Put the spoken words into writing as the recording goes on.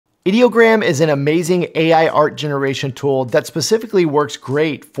Ideogram is an amazing AI art generation tool that specifically works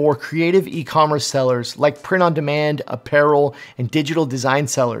great for creative e-commerce sellers like print-on-demand, apparel, and digital design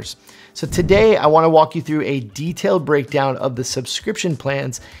sellers. So today I want to walk you through a detailed breakdown of the subscription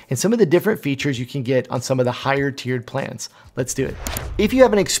plans and some of the different features you can get on some of the higher tiered plans. Let's do it. If you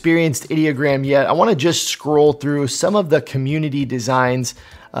haven't experienced Ideogram yet, I want to just scroll through some of the community designs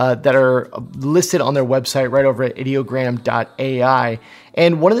that are listed on their website right over at ideogram.ai.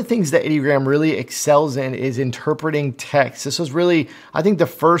 And one of the things that Ideogram really excels in is interpreting text. This was really, I think, the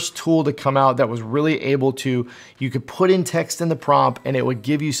first tool to come out that was really able to, you could put in text in the prompt and it would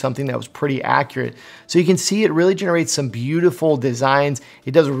give you something that was pretty accurate. So you can see it really generates some beautiful designs.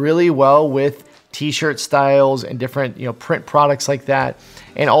 It does really well with t-shirt styles and different, print products like that,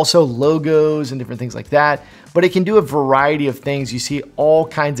 and also logos and different things like that. But it can do a variety of things. You see all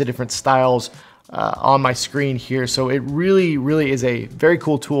kinds of different styles on my screen here. So it really, really is a very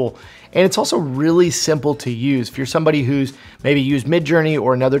cool tool. And it's also really simple to use. If you're somebody who's maybe used Midjourney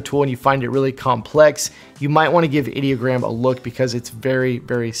or another tool and you find it really complex, you might want to give Ideogram a look because it's very,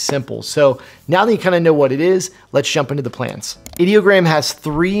 very simple. So now that you kind of know what it is, let's jump into the plans. Ideogram has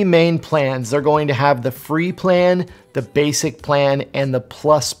three main plans. They're going to have the free plan, the basic plan, and the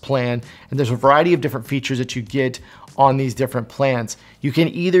plus plan. And there's a variety of different features that you get on these different plans. You can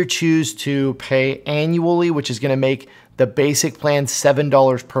either choose to pay annually, which is going to make the basic plan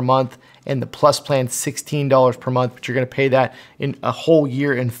 $7 per month and the plus plan $16 per month, but you're going to pay that in a whole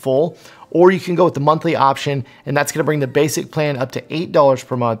year in full. Or you can go with the monthly option, and that's going to bring the basic plan up to $8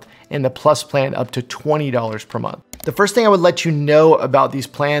 per month and the plus plan up to $20 per month. The first thing I would let you know about these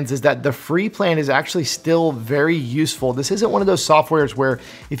plans is that the free plan is actually still very useful. This isn't one of those softwares where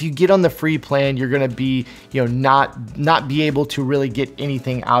if you get on the free plan, you're gonna be, not be able to really get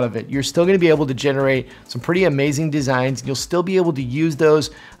anything out of it. You're still gonna be able to generate some pretty amazing designs. You'll still be able to use those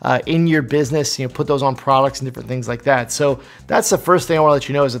in your business, put those on products and different things like that. So that's the first thing I wanna let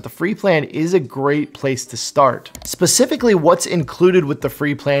you know is that the free plan is a great place to start. Specifically, what's included with the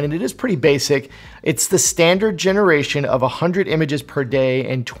free plan, and it is pretty basic, it's the standard generation of 100 images per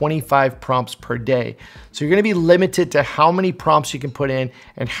day and 25 prompts per day. So you're gonna be limited to how many prompts you can put in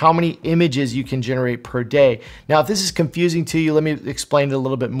and how many images you can generate per day. Now, if this is confusing to you, let me explain it a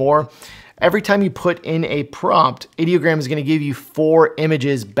little bit more. Every time you put in a prompt, Ideogram is gonna give you 4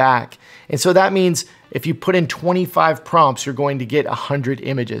 images back. And so that means if you put in 25 prompts, you're going to get 100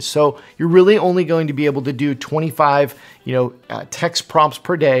 images. So you're really only going to be able to do 25 text prompts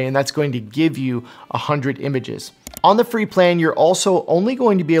per day, and that's going to give you 100 images. On the free plan, you're also only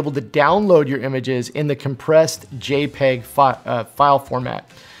going to be able to download your images in the compressed JPEG file format.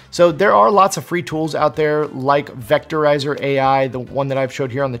 So there are lots of free tools out there like Vectorizer AI, the one that I've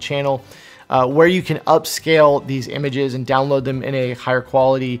showed here on the channel, where you can upscale these images and download them in a higher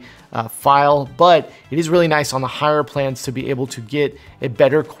quality file. But it is really nice on the higher plans to be able to get a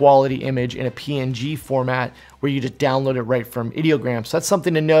better quality image in a PNG format where you just download it right from Ideogram. So that's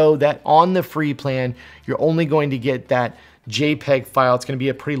something to know, that on the free plan, you're only going to get that JPEG file. It's going to be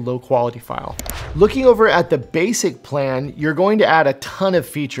a pretty low quality file. Looking over at the basic plan, you're going to add a ton of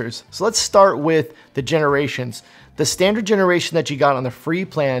features. So let's start with the generations. The standard generation that you got on the free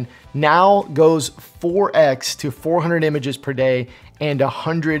plan now goes 4x to 400 images per day and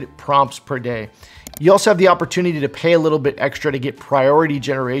 100 prompts per day. You also have the opportunity to pay a little bit extra to get priority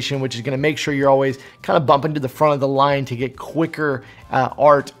generation, which is going to make sure you're always kind of bumping to the front of the line to get quicker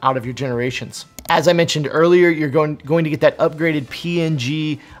art out of your generations. As I mentioned earlier, you're going to get that upgraded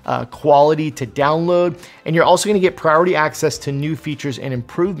PNG quality to download, and you're also going to get priority access to new features and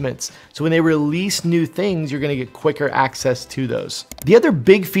improvements. So when they release new things, you're going to get quicker access to those. The other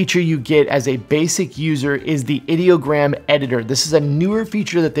big feature you get as a basic user is the Ideogram editor. This is a newer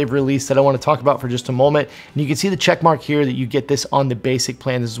feature that they've released that I want to talk about for just a moment. And you can see the check mark here that you get this on the basic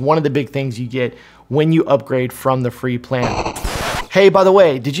plan. This is one of the big things you get when you upgrade from the free plan. Hey, by the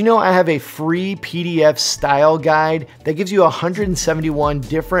way, did you know I have a free PDF style guide that gives you 171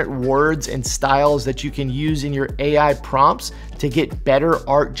 different words and styles that you can use in your AI prompts to get better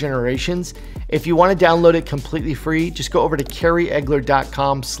art generations? If you want to download it completely free, just go over to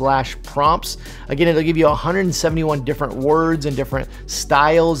kerryegeler.com/prompts. Again, it'll give you 171 different words and different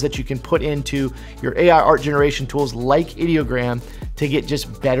styles that you can put into your AI art generation tools like Ideogram to get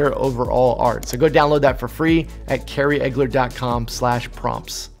just better overall art. So go download that for free at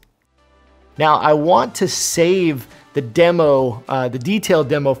kerryegeler.com/prompts. Now, I want to save the demo, the detailed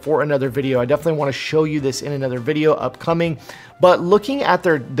demo for another video. I definitely want to show you this in another video upcoming, but looking at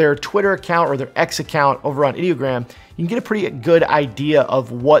their Twitter account or their X account over on Ideogram, you can get a pretty good idea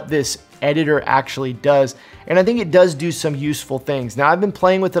of what this editor actually does. And I think it does do some useful things. Now, I've been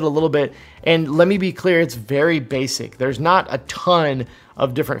playing with it a little bit, and let me be clear, it's very basic. There's not a ton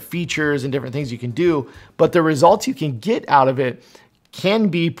of different features and different things you can do, but the results you can get out of it can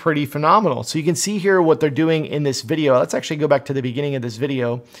be pretty phenomenal. So you can see here what they're doing in this video. Let's actually go back to the beginning of this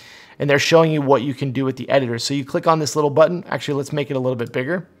video, and they're showing you what you can do with the editor. So you click on this little button. Actually, let's make it a little bit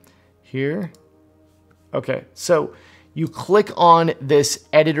bigger here. Okay, so you click on this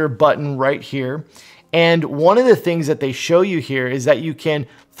editor button right here. And one of the things that they show you here is that you can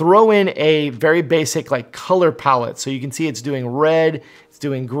throw in a very basic like color palette. So you can see it's doing red, it's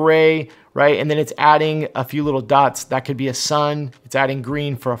doing gray, right? And then it's adding a few little dots. That could be a sun. It's adding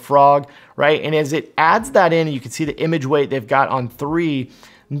green for a frog, right? And as it adds that in, you can see the image weight they've got on 3.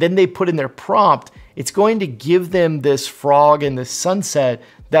 And then they put in their prompt. It's going to give them this frog and this sunset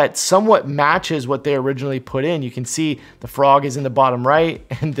that somewhat matches what they originally put in. You can see the frog is in the bottom right,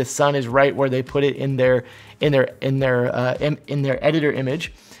 and the sun is right where they put it in their editor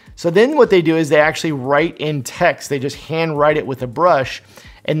image. So then what they do is they actually write in text. They just hand write it with a brush,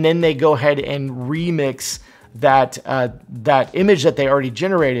 and then they go ahead and remix that image that they already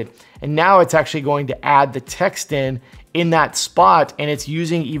generated. And now it's actually going to add the text in that spot, and it's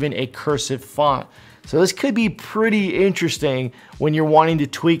using even a cursive font. So this could be pretty interesting when you're wanting to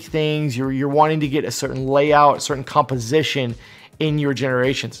tweak things, you're wanting to get a certain layout, a certain composition in your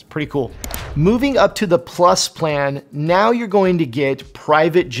generations. Pretty cool. Moving up to the Plus plan, now you're going to get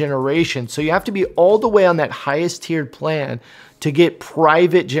private generation. So you have to be all the way on that highest tiered plan to get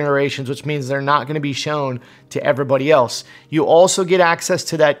private generations, which means they're not going to be shown to everybody else. You also get access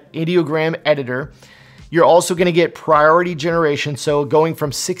to that ideogram editor. You're also going to get priority generation, so going from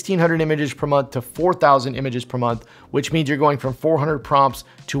 1,600 images per month to 4,000 images per month, which means you're going from 400 prompts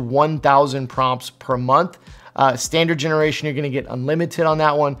to 1,000 prompts per month. Standard generation, you're going to get unlimited on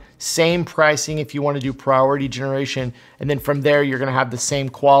that one. Same pricing if you want to do priority generation. And then from there, you're going to have the same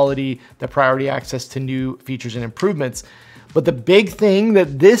quality, the priority access to new features and improvements. But the big thing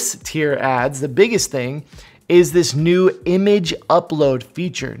that this tier adds, the biggest thing, is this new image upload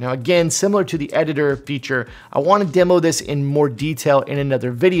feature. Now again, similar to the editor feature, I want to demo this in more detail in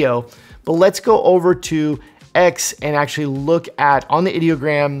another video, but let's go over to X and actually look at, on the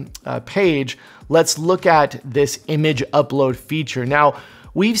Ideogram page, let's look at this image upload feature. Now,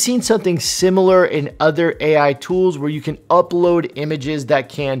 we've seen something similar in other AI tools where you can upload images that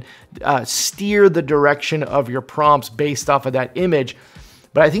can steer the direction of your prompts based off of that image.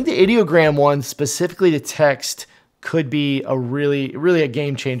 But I think the Ideogram one, specifically the text, could be a really a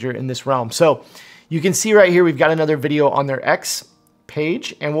game changer in this realm. So you can see right here, we've got another video on their X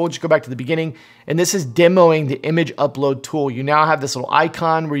page, and we'll just go back to the beginning. And this is demoing the image upload tool. You now have this little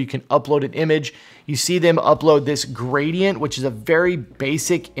icon where you can upload an image. You see them upload this gradient, which is a very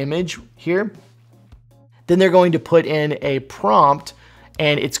basic image here. Then they're going to put in a prompt,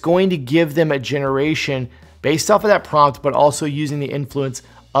 and it's going to give them a generation based off of that prompt, but also using the influence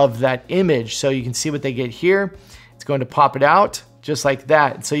of that image. So you can see what they get here. It's going to pop it out just like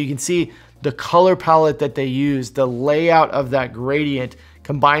that. So you can see the color palette that they use, the layout of that gradient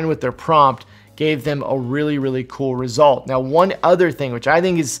combined with their prompt gave them a really cool result. Now, one other thing, which I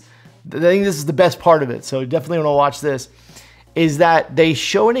think this is the best part of it, so definitely want to watch this, is that they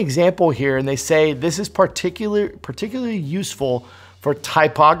show an example here and they say this is particularly useful for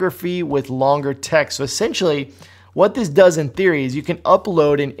typography with longer text. So essentially, what this does in theory is you can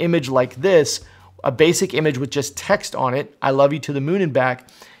upload an image like this, a basic image with just text on it, I love you to the moon and back.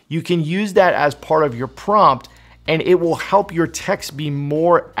 You can use that as part of your prompt, and it will help your text be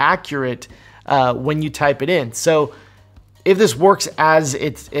more accurate when you type it in. So if this works as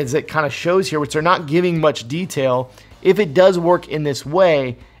it kind of shows here, which they're not giving much detail, if it does work in this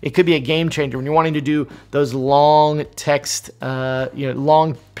way, it could be a game changer when you're wanting to do those long text,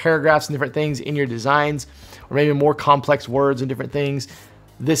 long paragraphs and different things in your designs, or maybe more complex words and different things.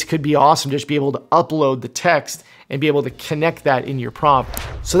 This could be awesome, just be able to upload the text and be able to connect that in your prompt.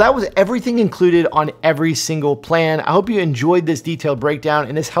 So that was everything included on every single plan. I hope you enjoyed this detailed breakdown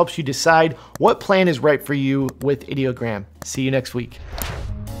and this helps you decide what plan is right for you with Ideogram. See you next week.